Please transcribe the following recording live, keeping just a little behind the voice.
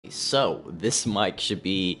so this mic should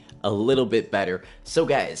be a little bit better. So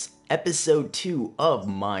guys, episode 2 of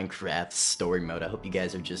Minecraft Story Mode. I hope you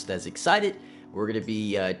guys are just as excited. We're going to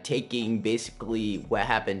be taking basically what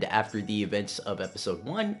happened after the events of episode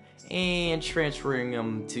 1 and transferring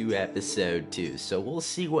them to episode 2. So we'll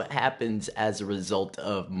see what happens as a result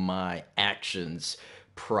of my actions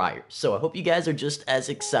prior. So I hope you guys are just as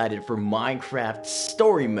excited for Minecraft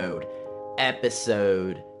Story Mode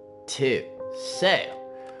episode 2. So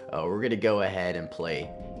we're going to go ahead and play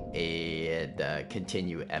and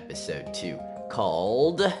continue episode 2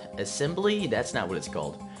 called Assembly. That's not what it's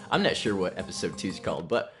called. I'm not sure what episode 2 is called,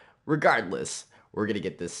 but regardless, we're going to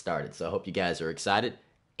get this started. So I hope you guys are excited,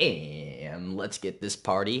 and let's get this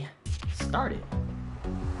party started.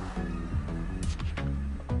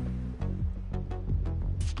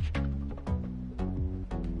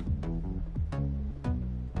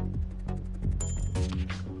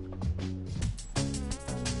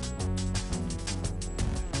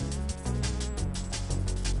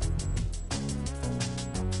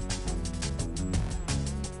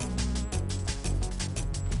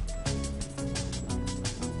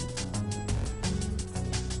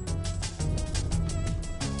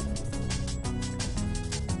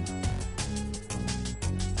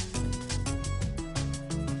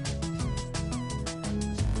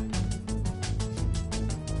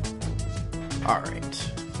 All right.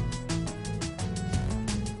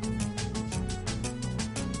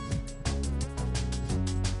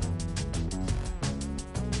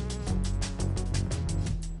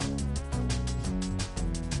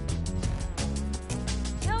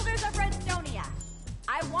 Builders of Redstonia,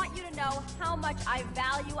 I want you to know how much I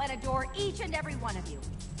value and adore each and every one of you.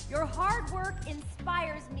 Your hard work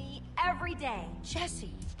inspires me every day.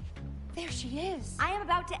 Jessie, there she is. I am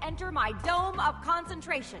about to enter my dome of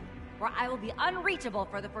concentration, where I will be unreachable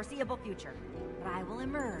for the foreseeable future. But I will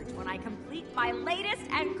emerge when I complete my latest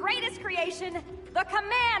and greatest creation, the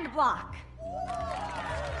command block.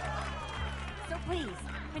 So please,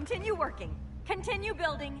 continue working, continue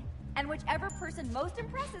building, and whichever person most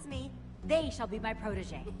impresses me, they shall be my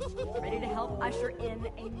protege. Ready to help usher in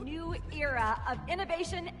a new era of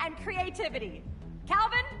innovation and creativity.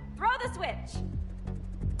 Calvin, throw the switch.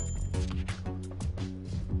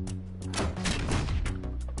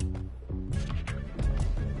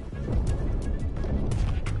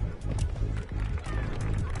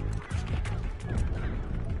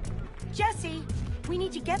 Jessie, we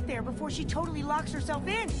need to get there before she totally locks herself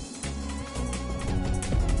in.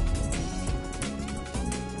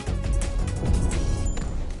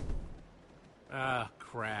 Ah,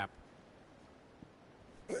 crap.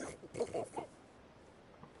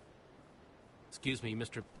 Excuse me,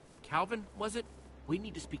 Mr. Calvin, was it? We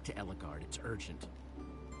need to speak to Ellegard. It's urgent.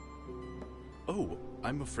 Oh,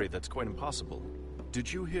 I'm afraid that's quite impossible.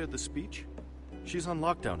 Did you hear the speech? She's on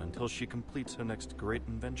lockdown until she completes her next great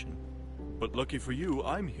invention. But lucky for you,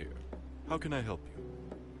 I'm here. How can I help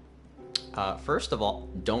you? First of all,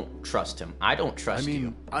 don't trust him. I don't trust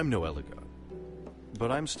you. I'm no Ellegard.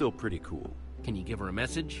 But I'm still pretty cool. Can you give her a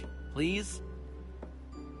message, please?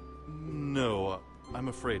 No, I'm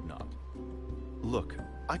afraid not. Look,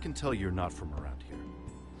 I can tell you're not from around here.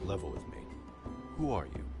 Level with me. Who are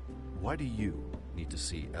you? Why do you need to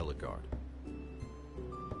see Ellegard?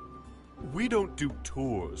 We don't do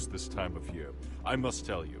tours this time of year, I must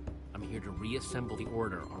tell you. I'm here to reassemble the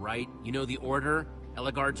Order, all right? You know the Order?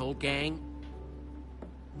 Ellegard's old gang?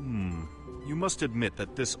 You must admit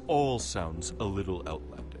that this all sounds a little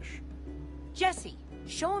outlandish. Jessie,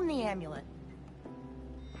 show him the amulet.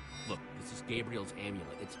 Look, this is Gabriel's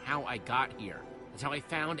amulet. It's how I got here. It's how I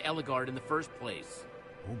found Ellegard in the first place.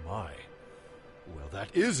 Oh my. Well,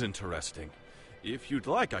 that is interesting. If you'd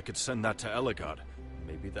like, I could send that to Ellegard.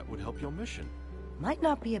 Maybe that would help your mission. Might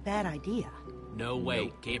not be a bad idea. No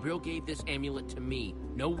way. Gabriel gave this amulet to me.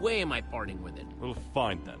 No way am I parting with it. Well,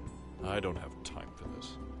 fine then. I don't have time for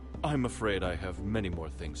this. I'm afraid I have many more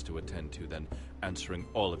things to attend to than answering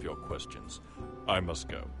all of your questions. I must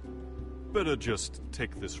go. Better just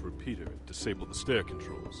take this repeater and disable the stair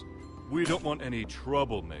controls. We don't want any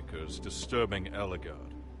troublemakers disturbing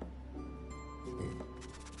Ellegard.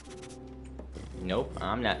 Nope,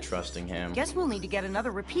 I'm not trusting him. Guess we'll need to get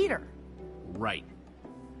another repeater. Right.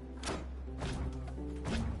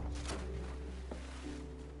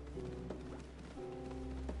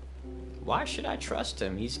 Why should I trust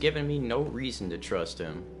him? He's given me no reason to trust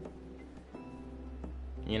him.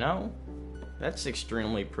 You know? That's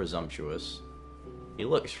extremely presumptuous. He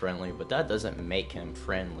looks friendly, but that doesn't make him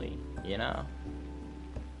friendly, you know?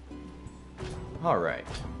 Alright.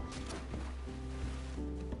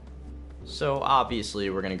 So obviously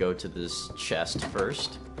we're gonna go to this chest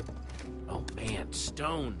first. Oh man,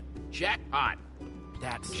 stone. Jackpot.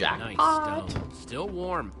 That's Jackpot. nice stone. Still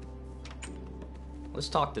warm. Let's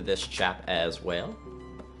talk to this chap as well.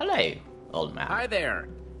 Hello, old man. Hi there.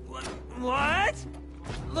 What?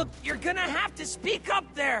 Look, you're gonna have to speak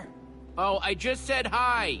up there. Oh, I just said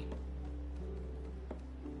hi.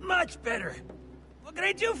 Much better. What can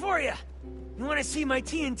I do for you? You want to see my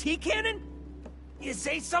TNT cannon? You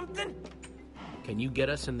say something? Can you get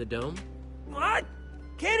us in the dome? What?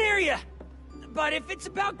 Can't hear you. But if it's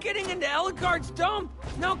about getting into Ellegard's dome,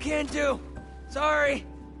 no can do. Sorry.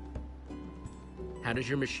 How does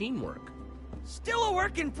your machine work? Still a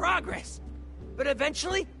work in progress. But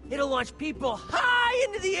eventually, it'll launch people high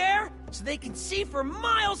into the air so they can see for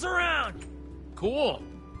miles around. Cool,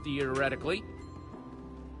 theoretically.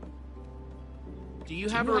 Do you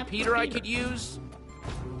have a repeater I could use?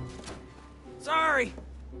 Sorry,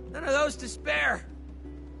 none of those to spare.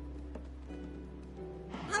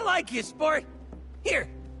 I like you, sport. Here,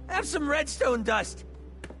 have some redstone dust.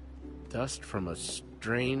 Dust from a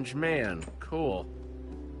strange man. Cool.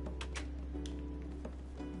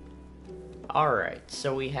 Alright,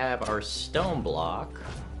 so we have our stone block.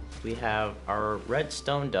 We have our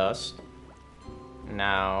redstone dust.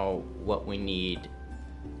 Now, what we need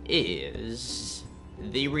is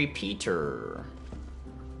the repeater.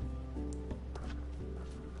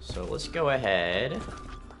 So let's go ahead.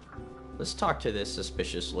 Let's talk to this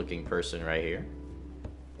suspicious looking person right here.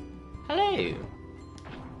 Hello.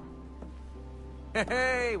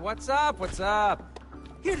 Hey, what's up? What's up?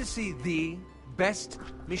 Here to see the best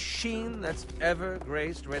machine that's ever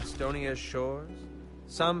graced Redstonia's shores?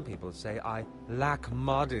 Some people say I lack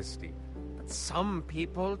modesty, but some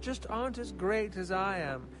people just aren't as great as I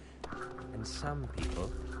am. And some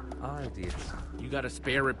people are idiots. You got a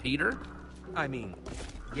spare repeater? I mean,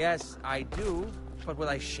 yes, I do, but will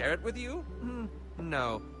I share it with you?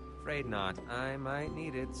 No, afraid not. I might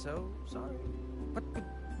need it, so sorry. But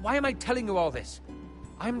why am I telling you all this?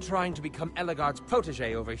 I'm trying to become Ellegard's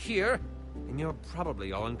protege over here, and you're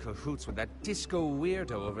probably all in cahoots with that disco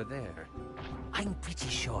weirdo over there. I'm pretty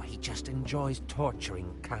sure he just enjoys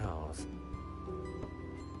torturing cows.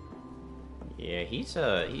 Yeah, he's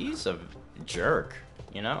a jerk,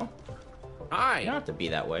 you know? Hi. You don't have to be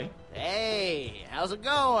that way. Hey, how's it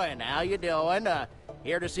going? How you doing?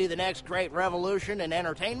 Here to see the next great revolution in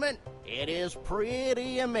entertainment? It is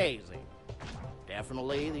pretty amazing.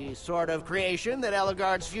 Definitely the sort of creation that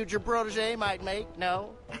Ellegard's future protege might make,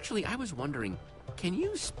 no? Actually, I was wondering, can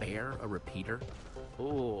you spare a repeater?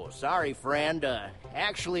 Ooh, sorry, friend.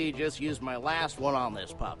 Actually, just used my last one on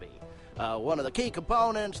this puppy. One of the key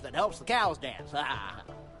components that helps the cows dance.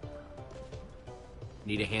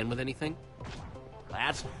 Need a hand with anything?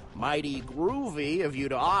 That's mighty groovy of you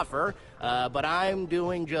to offer, but I'm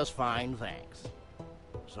doing just fine, thanks.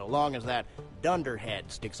 So long as that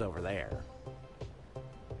dunderhead sticks over there.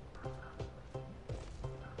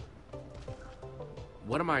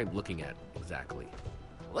 What am I looking at exactly?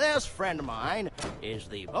 This friend of mine is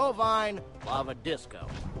the bovine lava disco.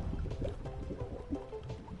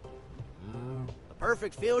 The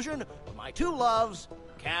perfect fusion of my two loves,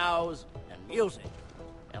 cows and music.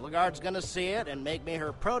 Ellegard's gonna see it and make me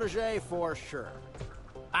her protege for sure.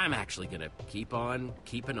 I'm actually gonna keep on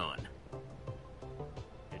keeping on.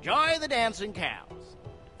 Enjoy the dancing cows.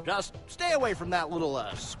 Just stay away from that little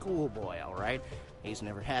schoolboy, all right? He's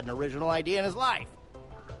never had an original idea in his life.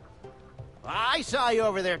 I saw you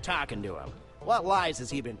over there talking to him. What lies has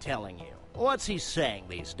he been telling you? What's he saying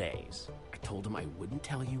these days? I told him I wouldn't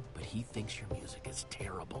tell you, but he thinks your music is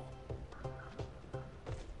terrible.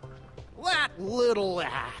 That little...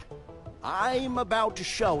 I'm about to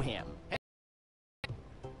show him.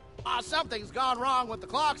 Something's gone wrong with the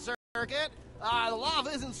clock circuit. The lava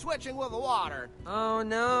isn't switching with the water. Oh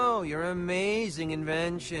no, your amazing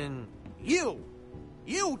invention. You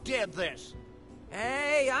did this.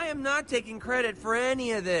 Hey, I am not taking credit for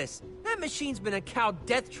any of this. That machine's been a cow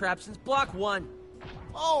death trap since Block 1.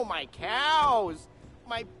 Oh, my cows.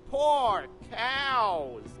 My poor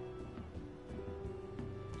cows.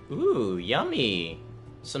 Ooh, yummy.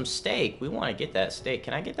 Some steak. We want to get that steak.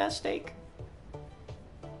 Can I get that steak?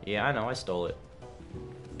 Yeah, I know. I stole it.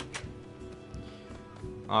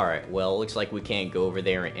 Alright, well, looks like we can't go over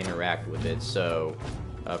there and interact with it. So,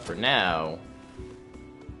 for now,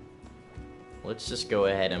 let's just go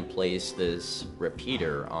ahead and place this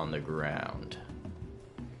repeater on the ground.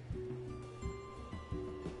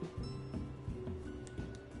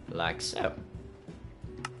 Like so.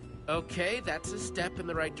 Okay, that's a step in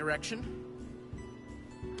the right direction.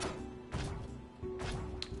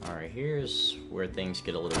 Alright, here's where things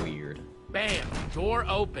get a little weird. Bam! Door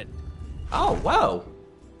open. Oh, whoa!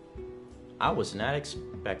 I was not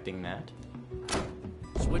expecting that.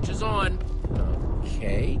 Switch is on.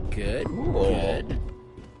 Okay, good, Cool. good.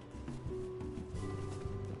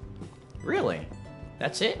 Really?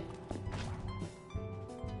 That's it?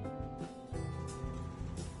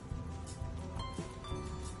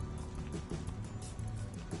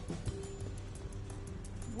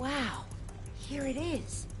 Wow, here it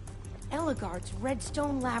is. Eligard's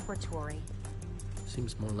Redstone Laboratory.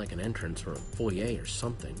 Seems more like an entrance or a foyer or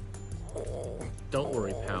something. Don't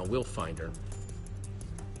worry, pal. We'll find her.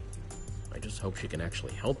 I just hope she can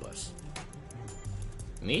actually help us.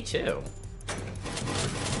 Me too.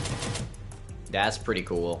 That's pretty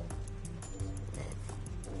cool.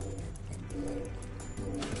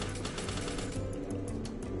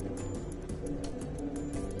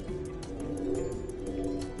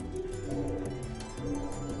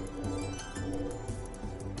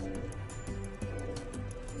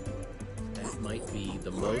 That might be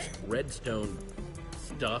the most redstone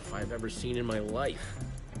stuff I've ever seen in my life.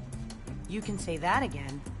 You can say that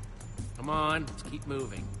again. Come on, let's keep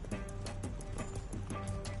moving.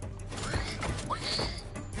 What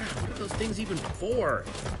are those things even for?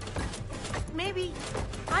 Maybe,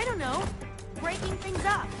 I don't know, breaking things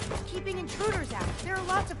up, keeping intruders out. There are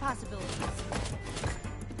lots of possibilities.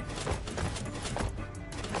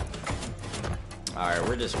 Alright,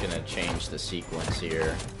 we're just gonna change the sequence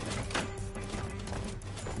here.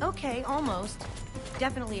 Okay, almost.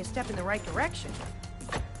 Definitely a step in the right direction.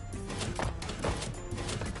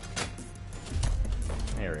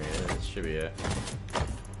 There he is. This should be it.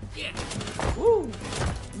 Yeah. Woo!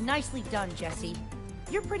 Nicely done, Jesse.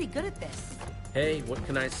 You're pretty good at this. Hey, what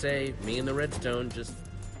can I say? Me and the redstone just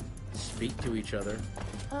speak to each other.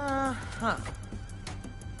 Uh-huh.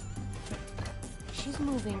 She's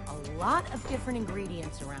moving a lot of different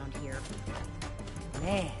ingredients around here.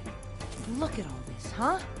 Man, look at all this,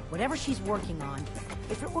 huh? Whatever she's working on,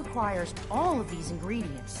 if it requires all of these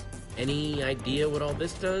ingredients. Any idea what all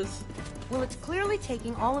this does? Well, it's clearly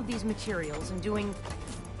taking all of these materials and doing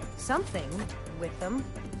something with them,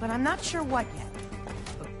 but I'm not sure what yet.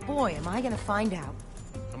 But boy, am I gonna find out.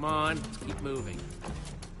 Come on, let's keep moving.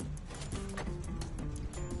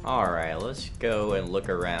 Alright, let's go and look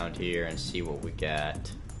around here and see what we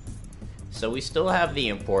got. So we still have the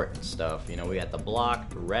important stuff. You know, we got the block,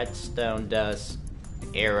 the redstone dust,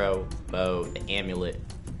 the arrow, bow, the amulet.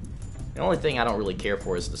 The only thing I don't really care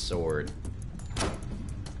for is the sword.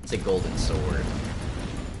 It's a golden sword.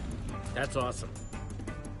 That's awesome.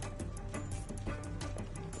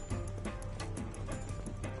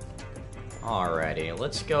 Alrighty,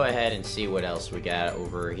 let's go ahead and see what else we got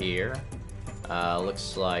over here.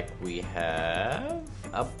 Looks like we have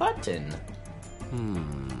a button.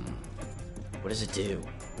 What does it do?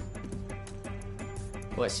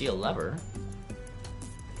 Oh, I see a lever.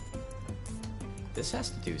 This has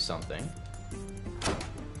to do something.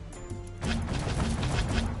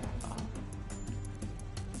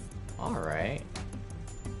 Alright.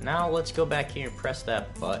 Now let's go back here and press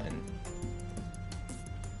that button.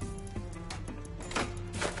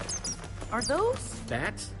 Are those?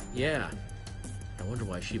 Bats? Yeah. I wonder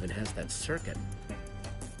why she even has that circuit.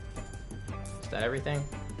 Is that everything?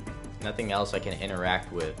 Nothing else I can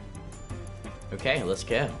interact with. Okay, let's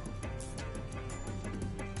go.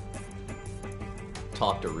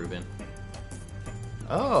 Talk to Ruben.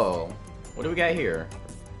 Oh, what do we got here?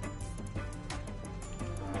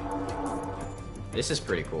 This is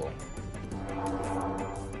pretty cool.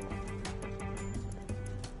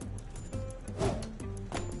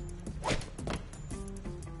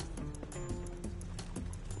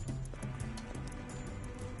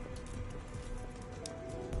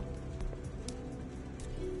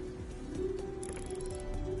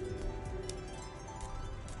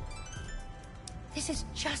 This is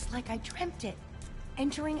just like I dreamt it.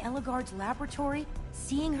 Entering Eligard's laboratory,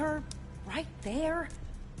 seeing her right there.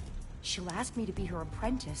 She'll ask me to be her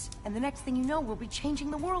apprentice, and the next thing you know, we'll be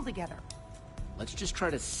changing the world together. Let's just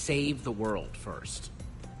try to save the world first.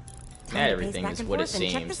 Not everything is what it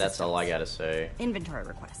seems. That's all I gotta say. Inventory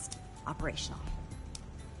request. Operational.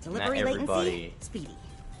 Not Delivery everybody latency. Speedy.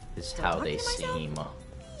 is Still how talking they to myself? seem.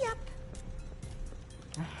 Yep.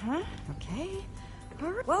 Okay.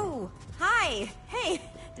 Whoa! Hi! Hey!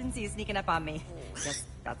 Didn't see you sneaking up on me. Guess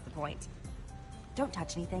that's the point. Don't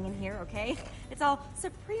touch anything in here, okay? It's all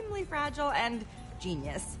supremely fragile and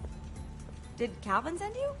genius. Did Calvin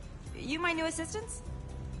send you? You my new assistants?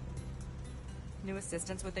 New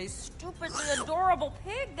assistants with a stupidly adorable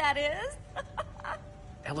pig, that is.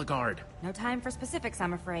 Eligard. No time for specifics,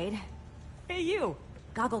 I'm afraid. Hey, you!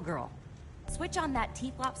 Goggle Girl. Switch on that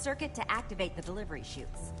T-flop circuit to activate the delivery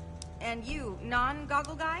chutes. And you,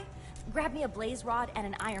 non-goggle guy, grab me a blaze rod and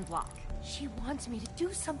an iron block. She wants me to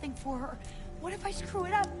do something for her. What if I screw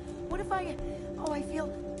it up? What if I... Oh, I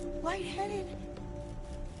feel lightheaded.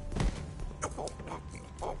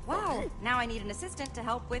 Wow, now I need an assistant to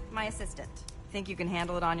help with my assistant. Think you can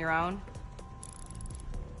handle it on your own?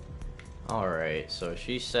 Alright, so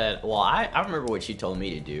she said... Well, I remember what she told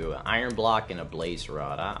me to do. An iron block and a blaze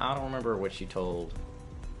rod. I don't remember what she told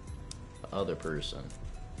the other person.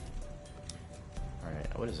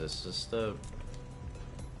 Alright, what is this? Is this the...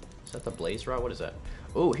 Is that the blaze rod? What is that?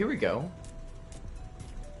 Oh, here we go.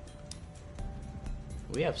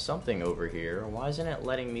 We have something over here. Why isn't it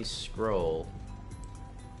letting me scroll?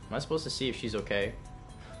 Am I supposed to see if she's okay?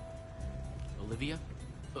 Olivia?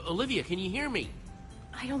 Olivia, can you hear me?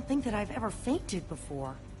 I don't think that I've ever fainted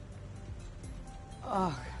before.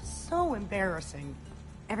 Ugh, so embarrassing.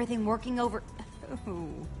 Everything working over...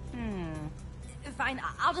 Ooh, Fine,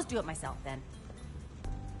 I'll just do it myself then.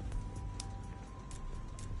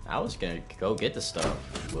 I was gonna go get the stuff,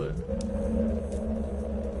 but...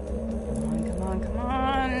 Come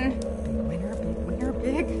on. Big winner,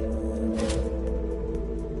 big.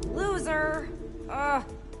 Loser!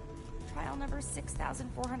 Trial number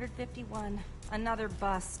 6,451. Another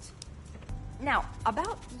bust. Now,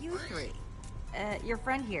 about you three. Your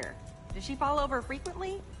friend here. Does she fall over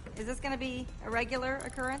frequently? Is this gonna be a regular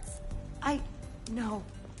occurrence? No.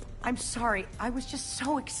 I'm sorry. I was just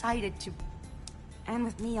so excited to... And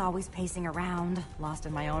with me always pacing around, lost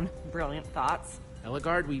in my own brilliant thoughts.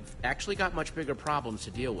 Ellegaard, we've actually got much bigger problems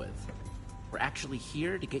to deal with. We're actually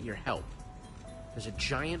here to get your help. There's a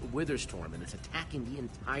giant wither storm and it's attacking the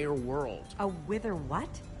entire world. A wither what?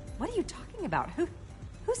 What are you talking about? Who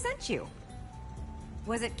sent you?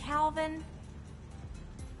 Was it Calvin?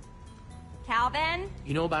 Calvin?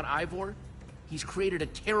 You know about Ivor? He's created a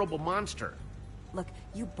terrible monster. Look,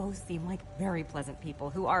 you both seem like very pleasant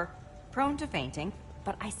people who are prone to fainting,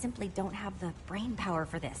 but I simply don't have the brain power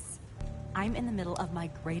for this. I'm in the middle of my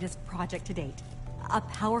greatest project to date. A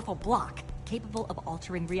powerful block capable of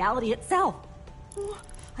altering reality itself. Ooh,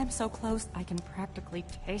 I'm so close, I can practically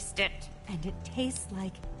taste it. And it tastes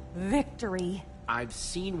like victory. I've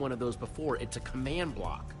seen one of those before. It's a command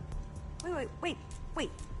block. Wait.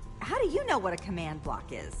 How do you know what a command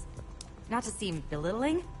block is? Not to seem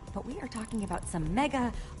belittling, but we are talking about some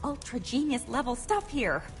mega, ultra genius level stuff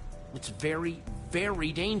here. It's very,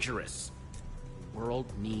 very dangerous. World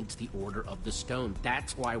needs the Order of the Stone.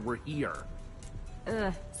 That's why we're here.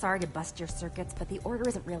 Sorry to bust your circuits, but the Order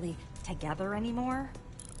isn't really together anymore.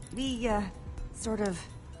 We, sort of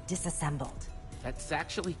disassembled. That's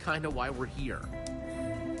actually kind of why we're here.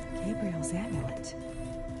 Gabriel's amulet.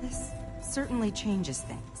 This certainly changes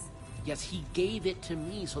things. Yes, he gave it to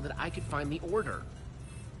me so that I could find the Order.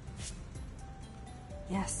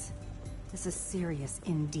 Yes, this is serious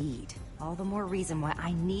indeed. All the more reason why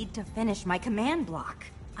I need to finish my command block.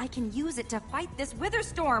 I can use it to fight this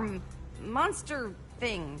Witherstorm monster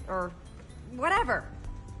thing, or whatever.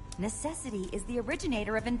 Necessity is the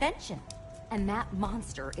originator of invention. And that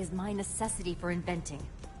monster is my necessity for inventing,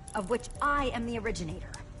 of which I am the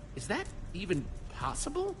originator. Is that even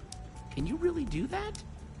possible? Can you really do that?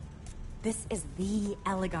 This is the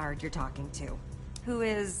Ellegaard you're talking to. Who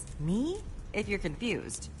is me, if you're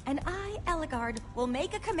confused. And I, Ellegaard, will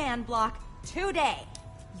make a command block today.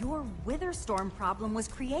 Your Witherstorm problem was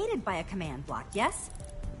created by a command block, yes?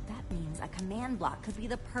 That means a command block could be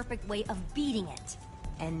the perfect way of beating it.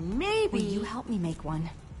 And maybe... Will you help me make one?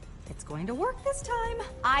 It's going to work this time.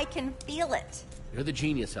 I can feel it. You're the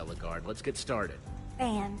genius, Ellegaard. Let's get started.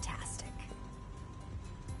 Fantastic.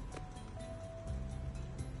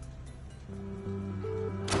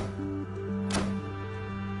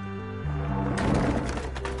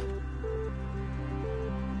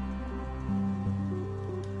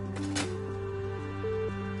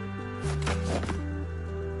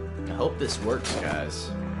 I hope this works, guys.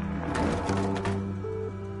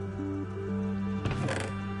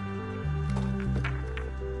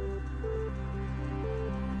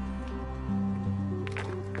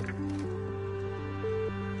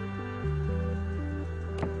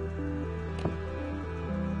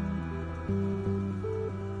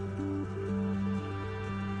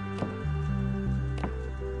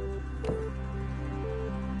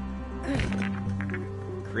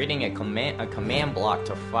 Creating a command block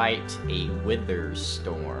to fight a wither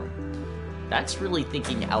storm. That's really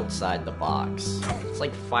thinking outside the box. It's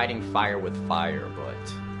like fighting fire with fire,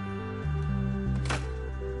 but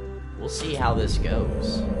we'll see how this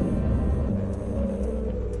goes.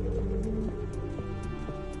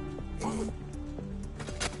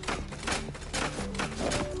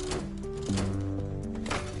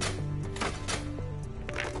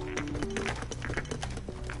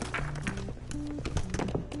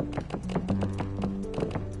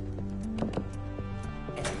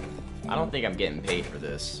 I don't think I'm getting paid for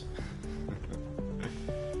this.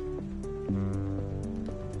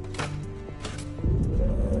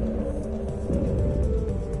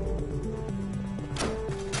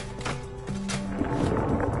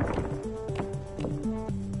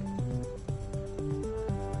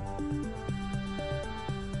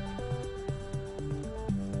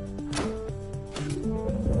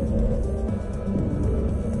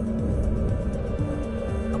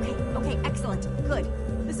 Okay, excellent. Good.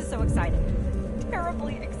 This is so exciting.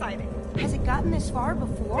 Terribly exciting. Has it gotten this far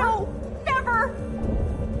before? No! Never!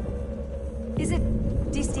 Is it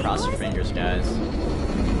destabilizing? Cross your fingers, guys.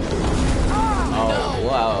 Oh,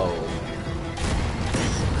 whoa.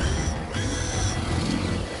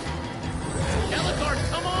 Elagard,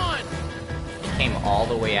 come on! It came all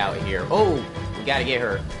the way out here. Oh, we gotta get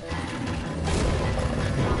her.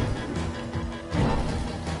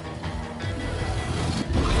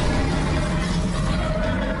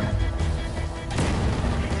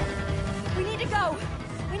 We need to go.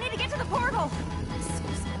 We need to get to the portal.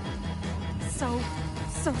 So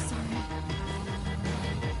sorry.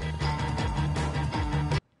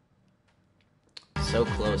 So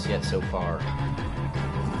close yet so far.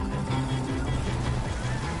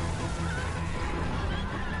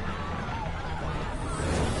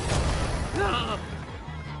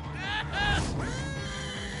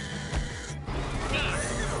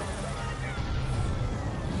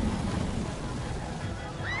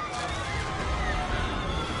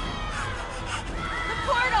 The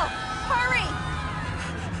portal! Hurry!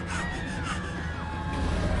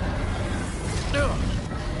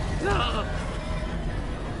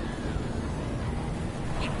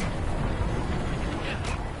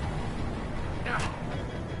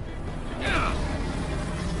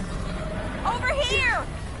 Over here!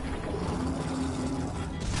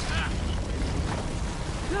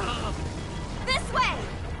 This way!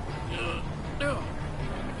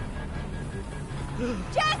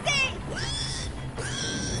 Jesse!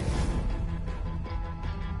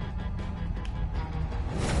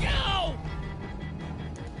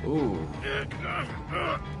 Ooh.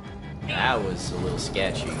 That was a little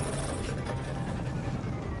sketchy.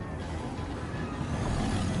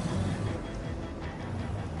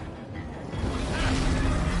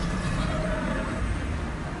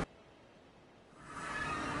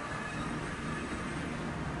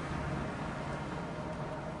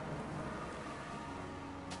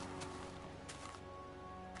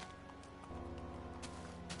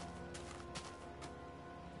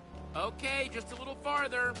 Okay, just a little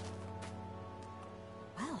farther.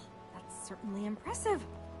 Well, that's certainly impressive.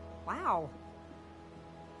 Wow.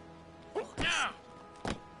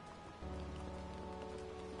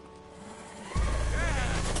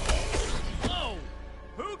 Whoa!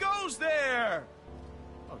 Who goes there?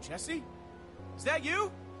 Oh, Jesse? Is that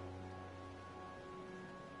you?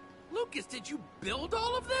 Lucas, did you build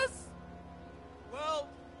all of this? Well,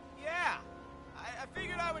 yeah. I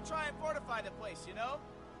figured I would try and fortify the place, you know?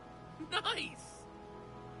 Nice!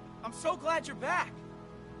 I'm so glad you're back.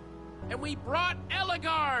 And we brought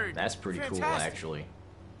Elagard! That's pretty cool, Fantastic. actually.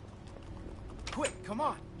 Quick, come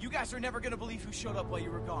on. You guys are never gonna believe who showed up while you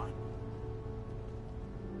were gone.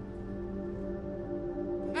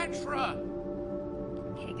 Petra!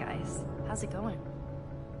 Hey guys, how's it going?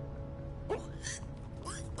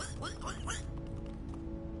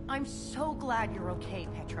 I'm so glad you're okay,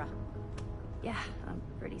 Petra. Yeah, I'm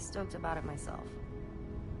pretty stoked about it myself.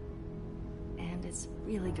 And it's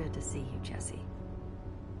really good to see you, Jesse.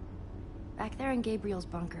 Back there in Gabriel's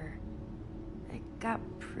bunker, it got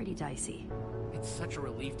pretty dicey. It's such a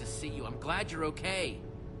relief to see you. I'm glad you're okay.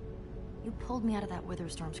 You pulled me out of that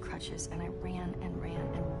Witherstorm's crutches, and I ran and ran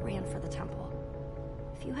and ran for the temple.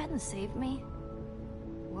 If you hadn't saved me,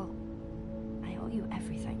 well, I owe you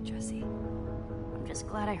everything, Jesse. I'm just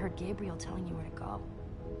glad I heard Gabriel telling you where to go.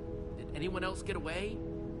 Did anyone else get away?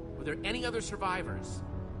 Were there any other survivors?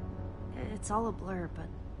 It's all a blur, but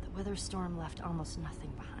the Witherstorm left almost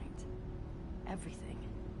nothing behind. Everything,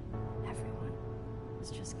 everyone,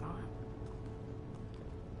 was just gone.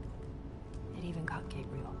 It even got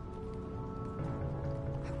Gabriel.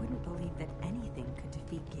 I wouldn't believe that anything could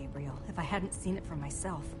defeat Gabriel if I hadn't seen it for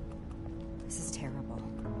myself. This is terrible.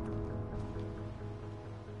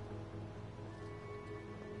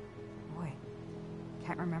 Boy,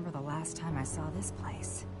 can't remember the last time I saw this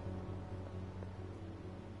place.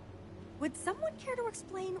 Would someone care to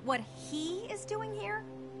explain what he is doing here?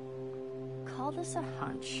 Call this a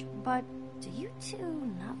hunch, but do you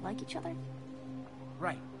two not like each other?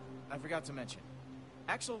 Right. I forgot to mention.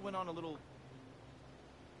 Axel went on a little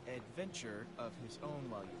adventure of his own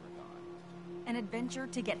while you were gone. An adventure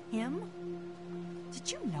to get him?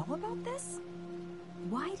 Did you know about this?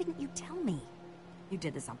 Why didn't you tell me? You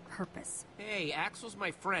did this on purpose. Hey, Axel's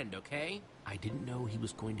my friend, okay? I didn't know he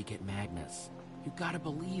was going to get Magnus. You gotta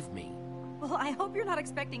believe me. Well, I hope you're not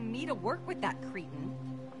expecting me to work with that cretin.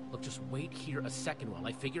 Look, just wait here a second while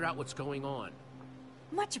I figure out what's going on.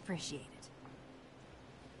 Much appreciated.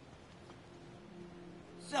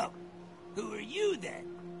 So, who are you then?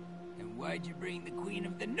 And why'd you bring the Queen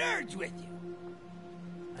of the Nerds with you?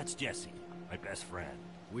 That's Jesse, my best friend.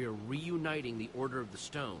 We're reuniting the Order of the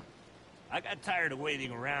Stone. I got tired of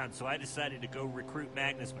waiting around, so I decided to go recruit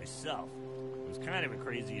Magnus myself. It was kind of a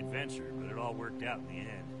crazy adventure, but it all worked out in the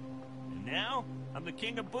end. And now, I'm the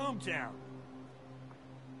king of Boomtown.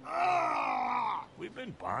 Ah! We've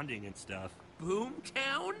been bonding and stuff.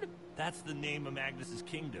 Boomtown? That's the name of Magnus's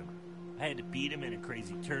kingdom. I had to beat him in a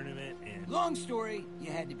crazy tournament, and... Long story,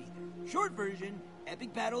 you had to be there. Short version,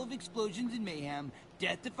 epic battle of explosions and mayhem,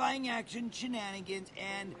 death-defying action, shenanigans,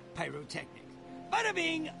 and pyrotechnics. Bada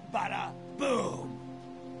bing, bada boom!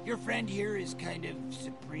 Your friend here is kind of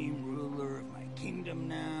supreme ruler of my kingdom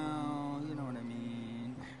now, you know what I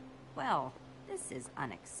mean? Well, this is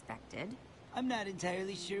unexpected. I'm not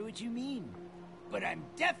entirely sure what you mean, but I'm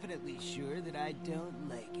definitely sure that I don't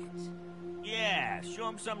like it. Yeah, show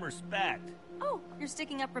him some respect. Oh, you're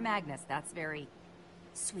sticking up for Magnus. That's very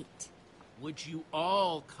sweet. Would you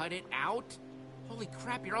all cut it out? Holy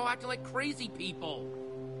crap, you're all acting like crazy people.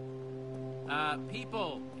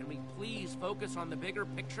 People, can we please focus on the bigger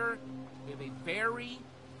picture? We have a very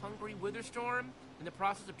hungry Witherstorm in the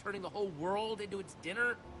process of turning the whole world into its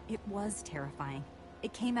dinner. It was terrifying.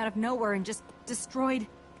 It came out of nowhere and just destroyed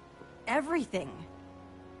everything.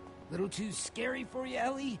 Little too scary for you,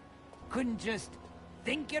 Ellie? Couldn't just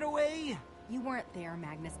think it away? You weren't there,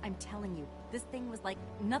 Magnus. I'm telling you, this thing was like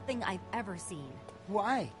nothing I've ever seen.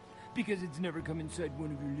 Why? Because it's never come inside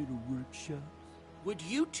one of your little workshops? Would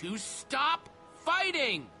you two stop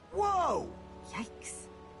fighting? Whoa! Yikes.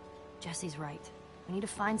 Jesse's right. We need to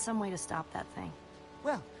find some way to stop that thing.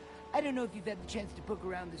 Well, I don't know if you've had the chance to poke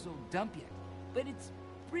around this old dump yet, but it's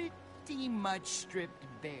pretty much stripped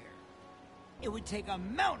bare. It would take a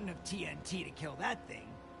mountain of TNT to kill that thing.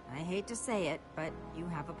 I hate to say it, but you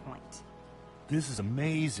have a point. This is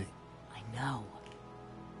amazing. I know.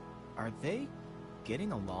 Are they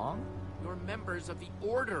getting along? You're members of the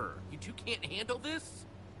Order. You two can't handle this?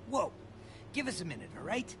 Whoa. Give us a minute, all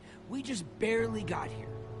right? We just barely got here.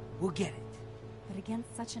 We'll get it. But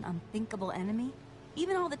against such an unthinkable enemy,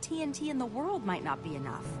 even all the TNT in the world might not be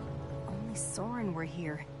enough. Only Soren were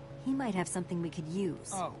here. He might have something we could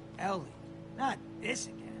use. Oh, Ellie. Not this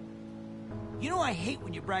again. You know I hate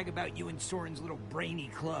when you brag about you and Soren's little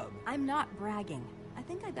brainy club. I'm not bragging. I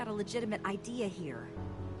think I've got a legitimate idea here.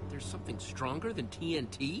 There's something stronger than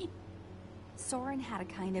TNT? Soren had a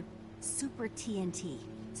kind of super TNT.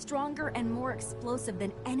 Stronger and more explosive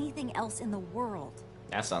than anything else in the world.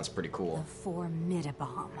 That sounds pretty The cool.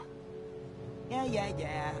 Formidabomb.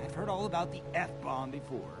 Yeah. I've heard all about the F-bomb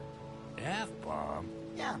before. F-bomb?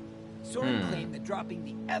 Yeah. Soren claimed that dropping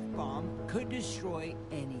the F-bomb could destroy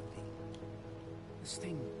anything. This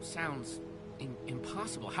thing sounds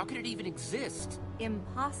impossible. How could it even exist?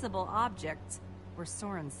 Impossible objects were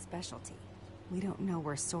Soren's specialty. We don't know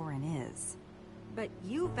where Soren is. But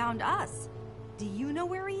you found us. Do you know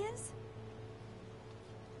where he is?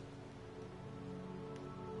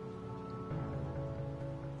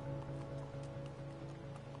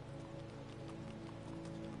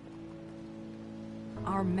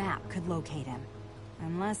 Our map could locate him.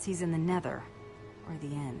 Unless he's in the Nether. Or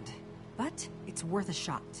the End. But it's worth a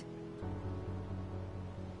shot.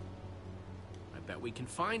 I bet we can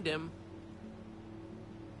find him.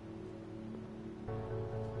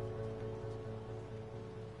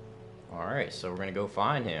 Alright, so we're gonna go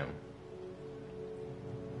find him.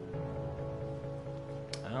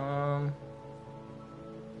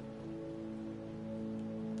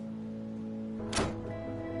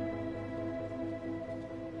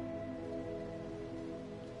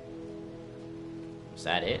 Is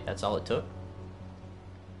that it? That's all it took?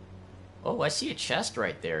 Oh, I see a chest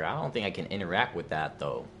right there. I don't think I can interact with that,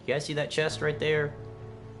 though. You guys see that chest right there?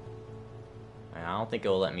 I don't think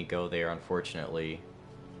it'll let me go there, unfortunately.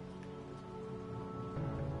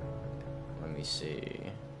 Let me see.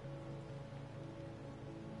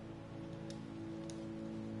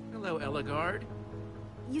 Hello, Ellegard.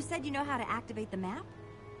 You said you know how to activate the map?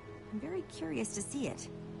 I'm very curious to see it.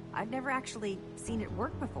 I've never actually seen it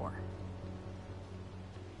work before.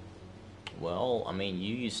 Well, I mean,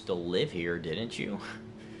 you used to live here, didn't you?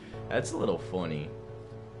 That's a little funny.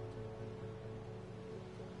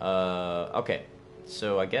 Okay.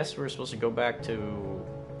 So I guess we're supposed to go back to...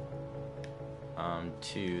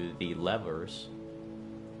 to the levers.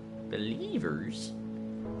 The levers?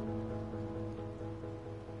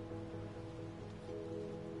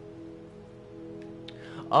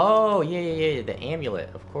 Oh, yeah, the amulet,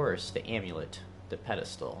 of course, the amulet, the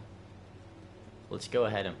pedestal. Let's go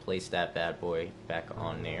ahead and place that bad boy back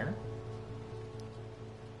on there.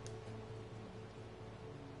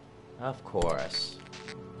 Of course.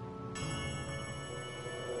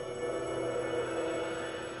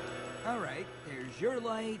 Alright, there's your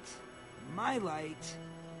light, my light.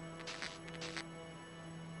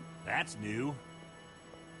 That's new.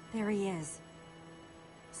 There he is.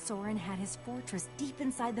 Soren had his fortress deep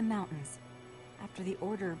inside the mountains. After the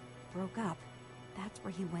Order broke up, that's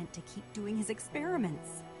where he went to keep doing his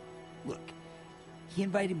experiments. Look, he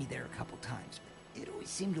invited me there a couple times, but it always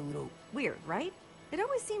seemed a little... Weird, right? It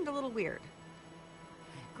always seemed a little weird.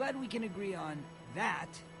 Glad we can agree on that,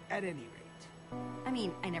 at any rate. I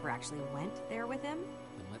mean, I never actually went there with him.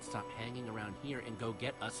 Then let's stop hanging around here and go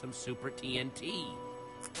get us some super TNT.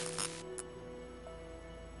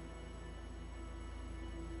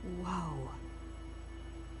 Whoa.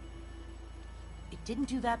 It didn't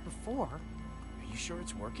do that before. Are you sure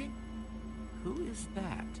it's working? Who is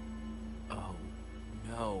that? Oh,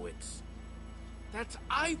 no, that's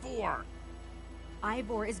Ivor!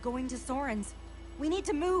 Ivor is going to Soren's. We need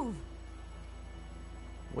to move.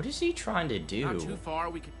 What is he trying to do? Not too far,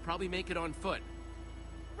 we could probably make it on foot.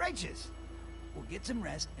 Righteous. We'll get some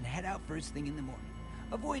rest and head out first thing in the morning,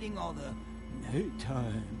 avoiding all the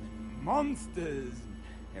nighttime and monsters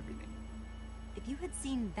and everything. If you had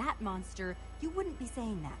seen that monster, you wouldn't be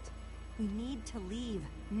saying that. We need to leave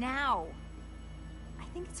now. I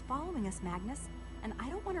think it's following us, Magnus, and I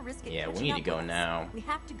don't want to risk it. Yeah, we catching need up to go with us. now. We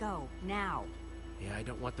have to go now. Yeah, I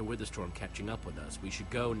don't want the Witherstorm catching up with us. We should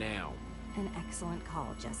go now. An excellent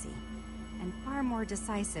call, Jesse. And far more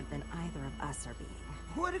decisive than either of us are being.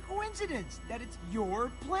 What a coincidence that it's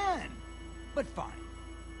your plan. But fine.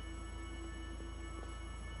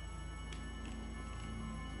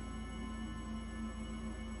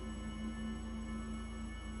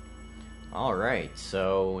 All right,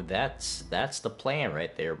 so that's the plan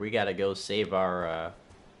right there. We gotta go save our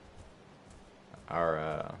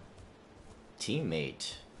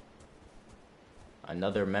teammate,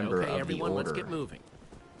 another member okay, of everyone, the Order. let's get moving.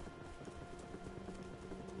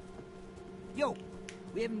 Yo,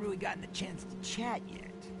 we haven't really gotten the chance to chat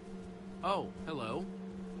yet. Oh, hello.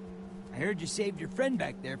 I heard you saved your friend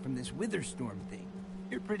back there from this Witherstorm thing.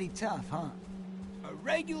 You're pretty tough, huh? A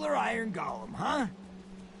regular iron golem, huh?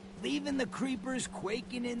 Leaving the creepers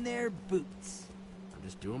quaking in their boots. I'm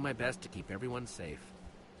just doing my best to keep everyone safe.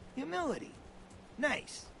 Humility.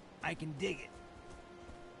 Nice. I can dig it.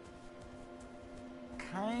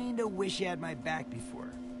 Kinda wish you had my back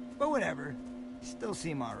before. But whatever. Still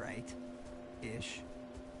seem alright. Ish.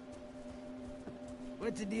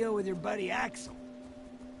 What's the deal with your buddy Axel?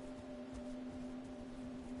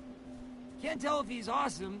 Can't tell if he's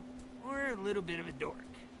awesome or a little bit of a dork.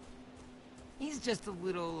 He's just a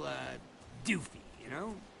little, doofy, you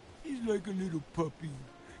know? He's like a little puppy.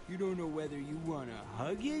 You don't know whether you want to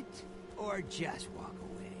hug it or just walk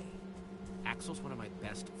away. Axel's one of my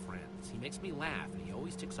best friends. He makes me laugh, and he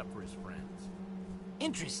always sticks up for his friends.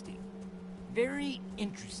 Interesting. Very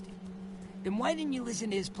interesting. Then why didn't you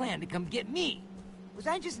listen to his plan to come get me? Was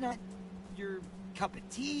I just not your cup of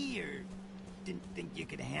tea, or didn't think you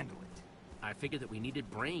could handle it? I figured that we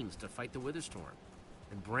needed brains to fight the Witherstorm.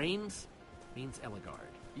 And brains means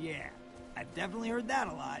Ellegard. Yeah, I've definitely heard that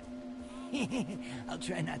a lot. I'll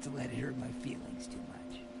try not to let it hurt my feelings too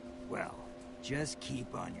much. Well, just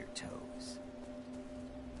keep on your toes.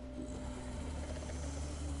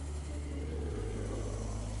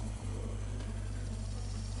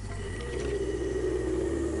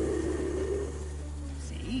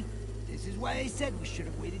 See? This is why I said we should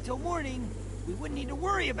have waited till morning. We wouldn't need to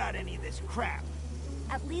worry about any of this crap.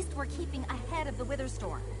 At least we're keeping ahead of the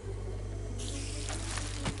Witherstorm.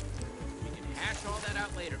 We can hash all that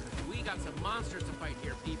out later, because we got some monsters to fight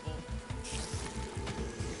here, people.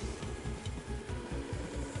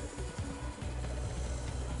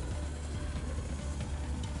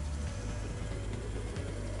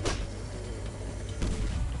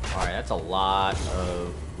 Alright, that's a lot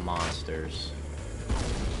of monsters.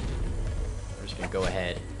 We're just gonna go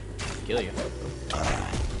ahead and kill you.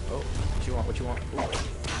 Oh, what you want? What you want?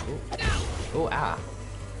 Ooh. Ooh. Ooh, ah.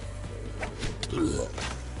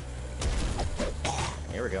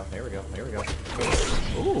 There we go, there we go, there we go.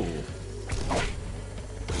 Ooh.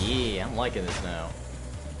 Yeah, I'm liking this now.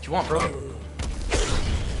 What you want, bro?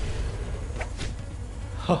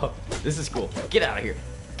 This is cool. Get out of here.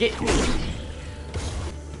 Get. It's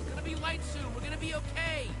gonna be light soon. We're gonna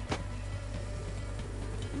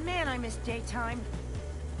miss daytime.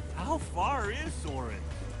 How far is Soren?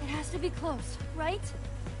 It has to be close, right?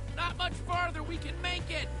 Not much farther, we can make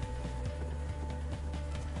it!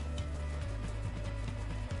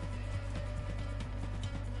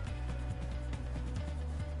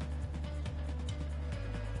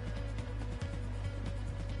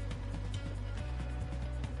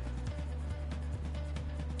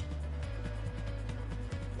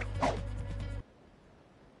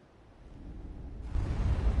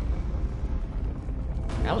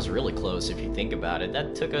 That was really close if you think about it.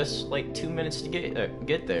 That took us like 2 minutes to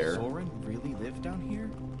get there. Soren really lived down here?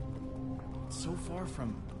 So far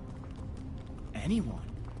from anyone.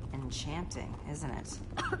 Enchanting, isn't it?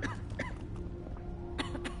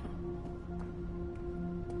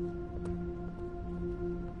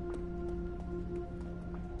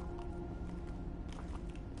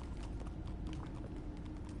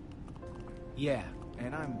 Yeah,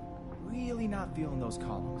 and I'm really not feeling those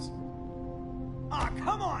columns. Ah,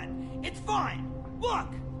 come on! It's fine! Look!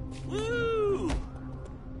 Woo!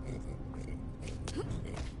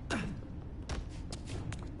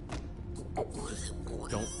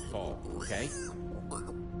 Don't fall, okay?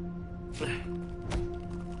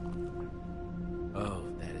 Oh,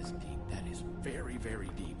 that is deep. That is very, very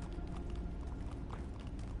deep.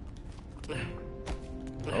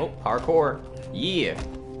 Oh, parkour. Yeah.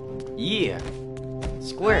 Yeah.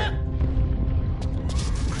 Square.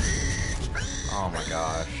 Oh my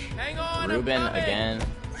gosh. Hang on, Ruben I'm coming. again.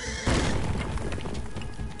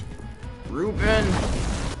 Ruben.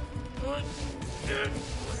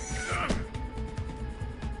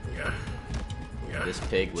 This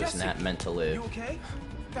pig was Jesse, not meant to live. You okay?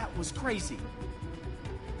 That was crazy.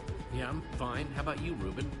 Yeah, I'm fine. How about you,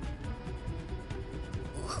 Ruben?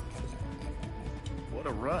 What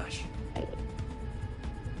a rush.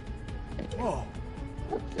 Whoa.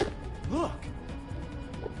 Look.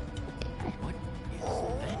 What is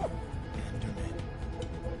that? Enderman.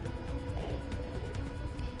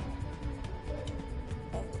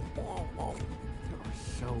 There are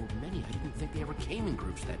so many. I didn't think they ever came in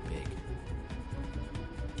groups that big.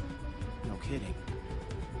 No kidding.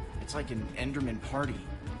 It's like an Enderman party.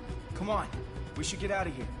 Come on, we should get out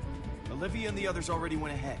of here. Olivia and the others already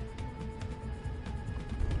went ahead.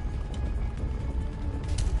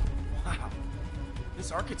 Wow.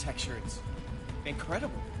 This architecture, it's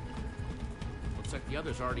incredible. Looks like the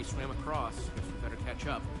others already swam across. Guess we better catch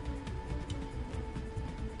up.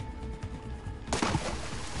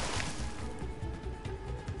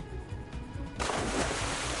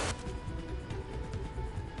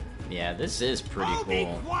 Yeah, this is pretty Oh, be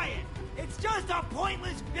cool. quiet! It's just a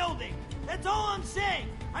pointless building! That's all I'm saying!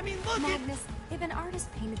 I mean, look at... Magnus, if an artist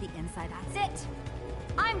painted the inside, that's it!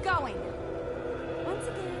 I'm going! Once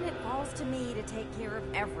again, it falls to me to take care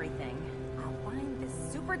of everything. I'll find this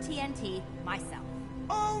super TNT myself.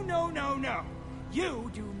 Oh, no, no, no! You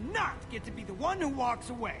do not get to be the one who walks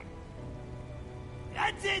away!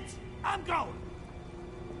 That's it! I'm going!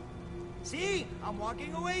 See? I'm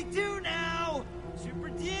walking away too now! Super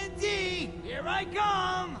TNT! Here I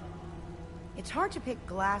come! It's hard to pick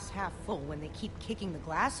glass half full when they keep kicking the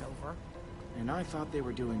glass over. And I thought they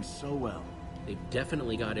were doing so well. They've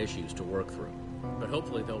definitely got issues to work through. But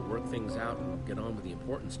hopefully they'll work things out and get on with the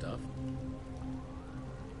important stuff.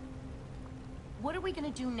 What are we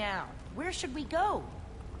gonna do now? Where should we go?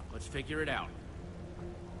 Let's figure it out.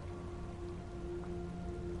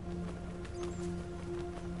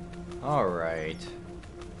 Alright.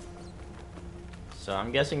 So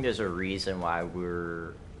I'm guessing there's a reason why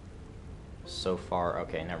we're so far.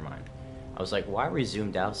 Okay, never mind. I was like, why are we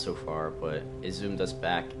zoomed out so far? But it zoomed us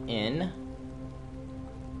back in.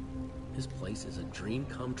 This place is a dream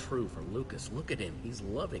come true for Lucas. Look at him. He's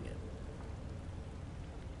loving it.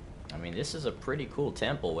 I mean, this is a pretty cool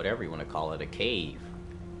temple, whatever you want to call it, a cave.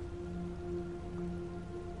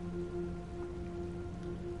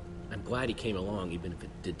 I'm glad he came along, even if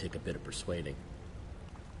it did take a bit of persuading.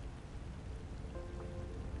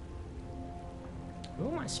 Who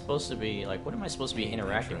am I supposed to be, like, what am I supposed to be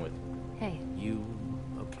interacting with? Hey, You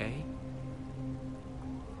okay?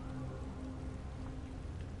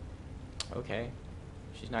 Okay.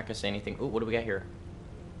 She's not gonna say anything. Ooh, what do we got here?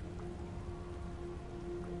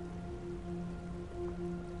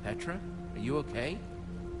 Petra? Are you okay?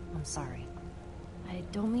 I'm sorry. I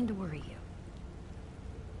don't mean to worry you.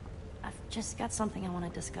 I've just got something I want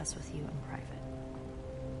to discuss with you in private.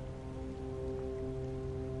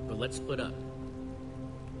 But let's split up.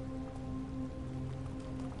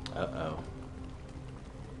 Uh-oh.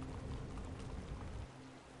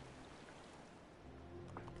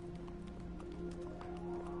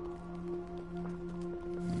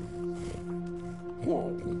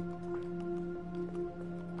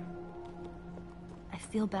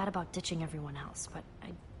 feel bad about ditching everyone else, but I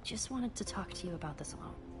just wanted to talk to you about this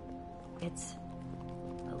alone. It's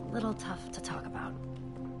a little tough to talk about.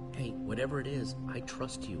 Hey, whatever it is, I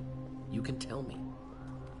trust you. You can tell me.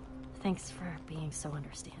 Thanks for being so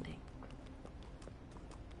understanding.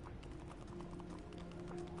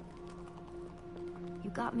 You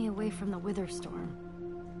got me away from the Wither Storm,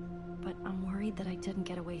 but I'm worried that I didn't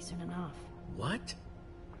get away soon enough. What?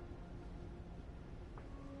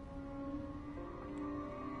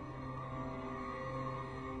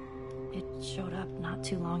 It showed up not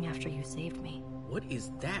too long after you saved me. What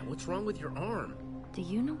is that? What's wrong with your arm? Do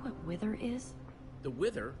you know what Wither is? The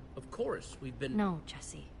Wither? Of course, we've been... No,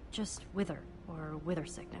 Jesse. Just Wither, or Wither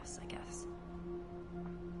sickness, I guess.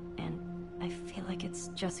 And I feel like it's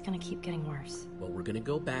just gonna keep getting worse. Well, we're gonna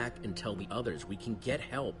go back and tell the others we can get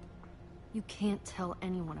help. You can't tell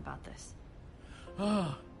anyone about this.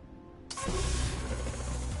 Ah!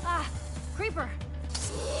 Ah! Creeper!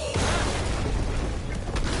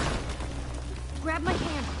 Grab my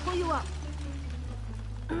hand, pull you up.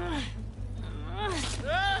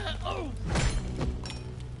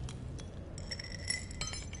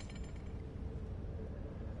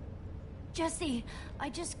 Jesse, I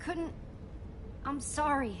just couldn't... I'm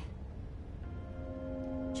sorry.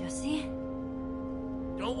 Jesse?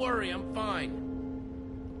 Don't worry, I'm fine.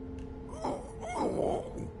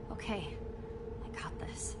 Okay, I got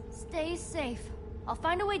this. Stay safe. I'll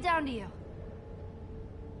find a way down to you.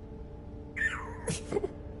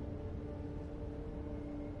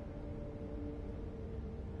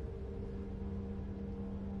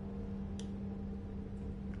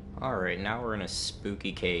 Alright, now we're in a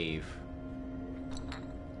spooky cave.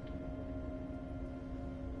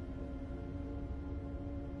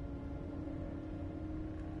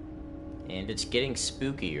 And it's getting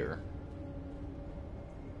spookier.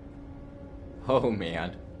 Oh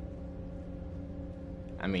man.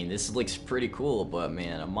 I mean, this looks pretty cool, but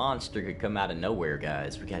man, a monster could come out of nowhere,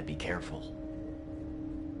 guys. We gotta be careful.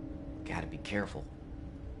 Gotta be careful.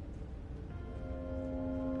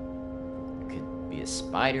 It could be a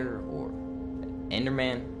spider or an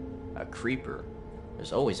Enderman, a creeper.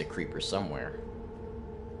 There's always a creeper somewhere.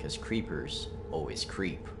 Because creepers always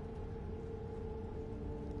creep.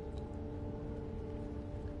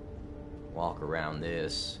 Walk around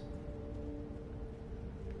this.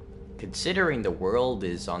 Considering the world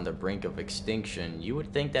is on the brink of extinction, you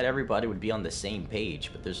would think that everybody would be on the same page,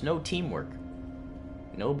 but there's no teamwork.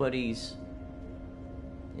 Nobody's,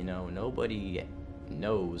 nobody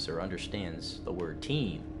knows or understands the word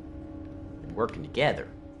team and working together.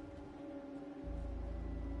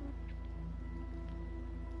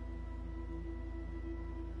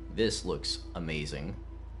 This looks amazing.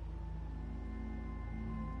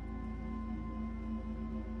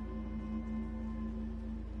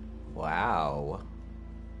 Wow.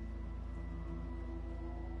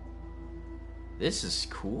 This is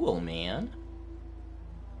cool, man.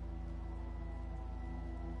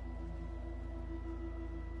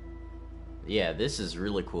 Yeah, this is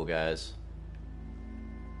really cool, guys.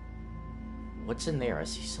 What's in there? I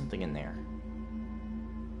see something in there.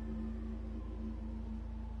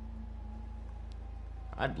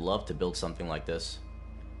 I'd love to build something like this.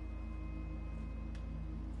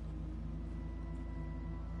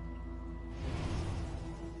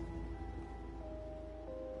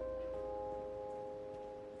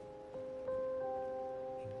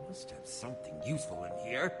 Must have something useful in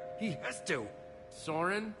here. He has to.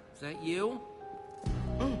 Soren, is that you?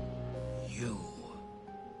 You.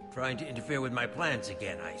 Trying to interfere with my plans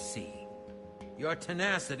again, I see. Your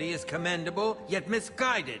tenacity is commendable, yet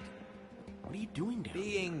misguided. What are you doing down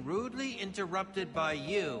Being rudely interrupted by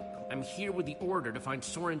you. I'm here with the order to find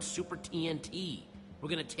Soren's Super TNT. We're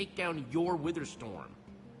gonna take down your Witherstorm.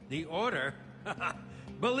 The order?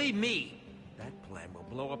 Believe me, that plan will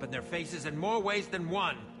blow up in their faces in more ways than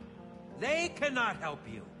one. They cannot help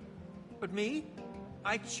you. But me?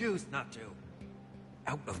 I choose not to.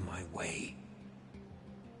 Out of my way.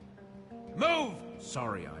 Move!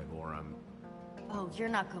 Sorry, Ivor, I'm... Oh, you're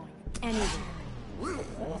not going anywhere.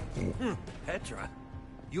 Petra,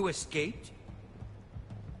 you escaped?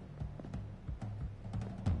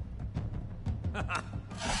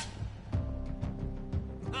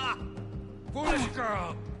 Foolish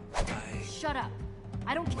girl! Shut up.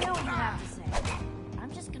 I don't care what you have to say.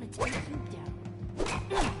 I'm just gonna take you down.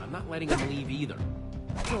 I'm not letting him leave either.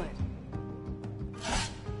 Good.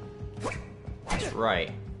 That's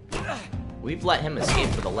right. We've let him escape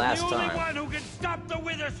for the last the only time. one who can stop the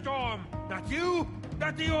Witherstorm! Not you,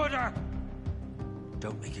 not the Order!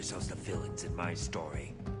 Don't make yourselves the villains in my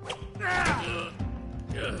story.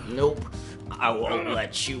 Nope. I won't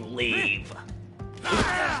let you leave.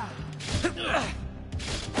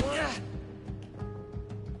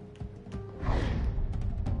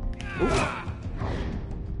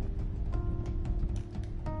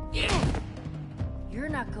 You're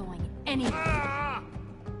not going anywhere.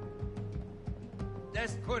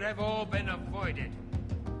 This could have all been avoided.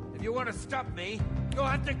 If you want to stop me, you'll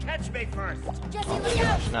have to catch me first. Jesse, look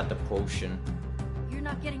out! Not the potion. You're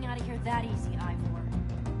not getting out of here that easy, Ivor.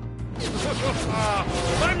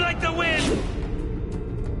 I'm like the wind!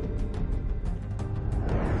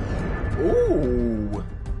 Ooh.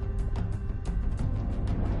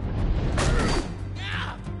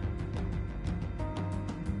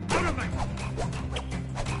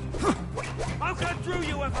 I'll cut through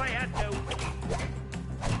you if I had to.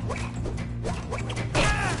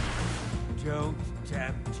 Don't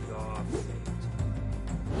tempt your fate.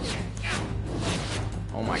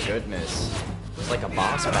 Oh my goodness. It's like a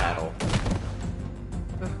boss battle.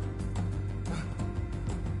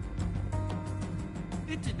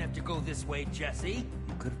 It didn't have to go this way, Jesse.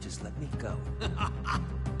 You could have just let me go.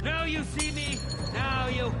 Now you see me. Now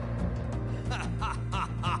you...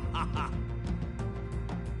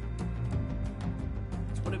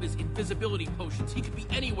 It's one of his invisibility potions. He could be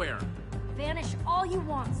anywhere. Vanish all you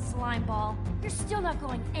want, slime ball. You're still not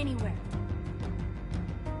going anywhere.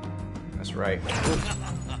 That's right.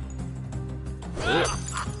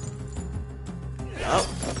 Oh.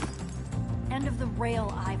 End of the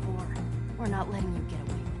rail, Ivor. We're not letting you get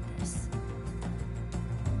away with this.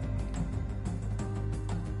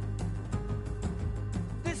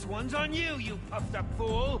 This one's on you, you puffed up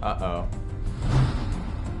fool. Uh-oh.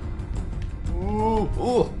 Ooh,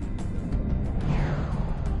 ooh.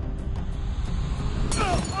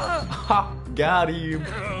 Ha! Got him.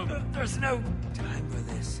 There's no time for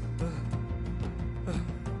this.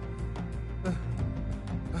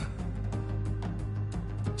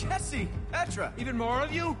 Jesse! Petra! Even more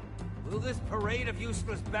of you? Will this parade of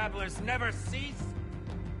useless babblers never cease?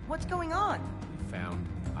 What's going on? We found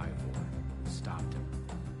Ivor. Stopped him.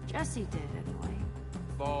 Jesse did, anyway.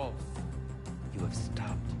 False. You have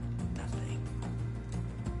stopped nothing.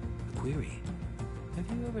 Query. Have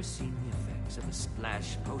you ever seen the effects of a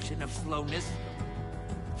splash potion of slowness?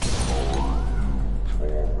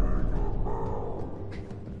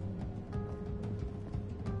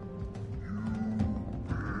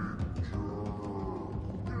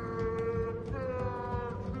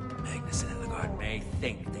 Magnus and Ellegard may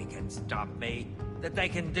think they can stop me, that they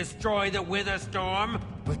can destroy the Wither Storm,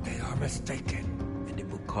 but they are mistaken, and it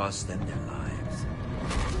will cost them their lives.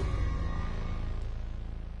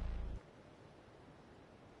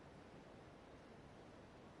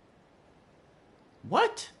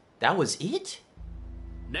 What? That was it?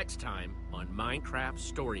 Next time on Minecraft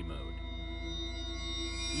Story Mode.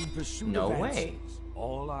 In pursuit No of way. answers,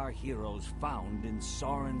 all our heroes found in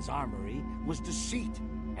Sauron's armory was deceit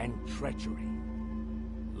and treachery.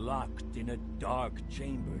 Locked in a dark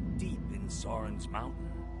chamber deep in Sauron's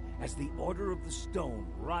mountain, as the Order of the Stone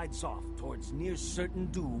rides off towards near certain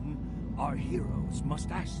doom, our heroes must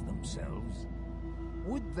ask themselves,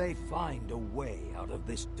 would they find a way out of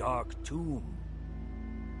this dark tomb?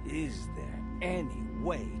 Is there any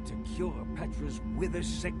way to cure Petra's wither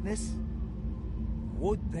sickness?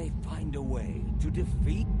 Would they find a way to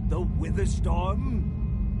defeat the Wither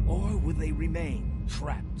Storm? Or would they remain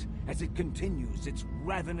trapped as it continues its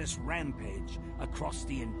ravenous rampage across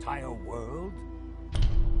the entire world?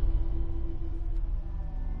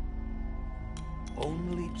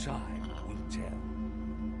 Only time will tell.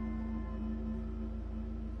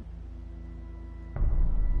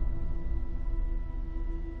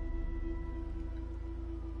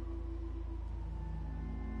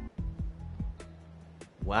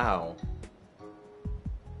 Wow.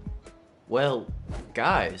 Well,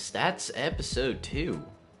 guys, that's episode 2.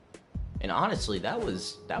 And honestly, that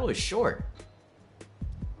was short.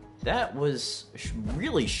 That was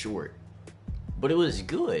really short. But it was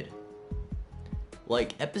good.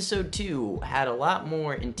 Like, episode 2 had a lot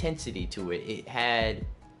more intensity to it. It had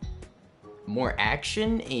more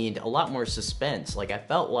action and a lot more suspense. Like, I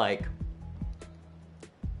felt like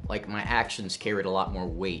my actions carried a lot more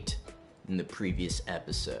weight in the previous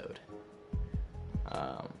episode.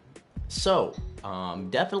 So,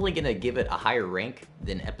 definitely gonna give it a higher rank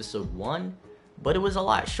than episode 1, but it was a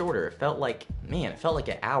lot shorter. It felt like, man, it felt like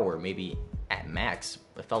an hour, maybe at max.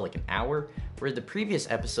 It felt like an hour, where the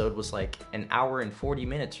previous episode was like an hour and 40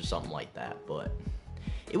 minutes or something like that, but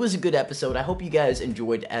it was a good episode. I hope you guys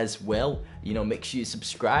enjoyed as well. You know, make sure you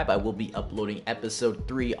subscribe. I will be uploading episode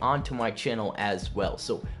 3 onto my channel as well.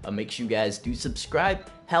 So make sure you guys do subscribe.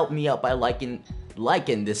 Help me out by liking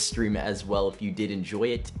liking this stream as well if you did enjoy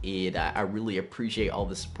it, and I really appreciate all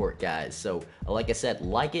the support, guys. So like I said,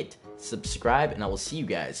 like it, subscribe, and I will see you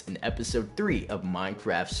guys in episode 3 of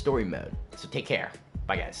Minecraft Story Mode. So take care.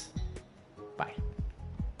 Bye, guys. Bye.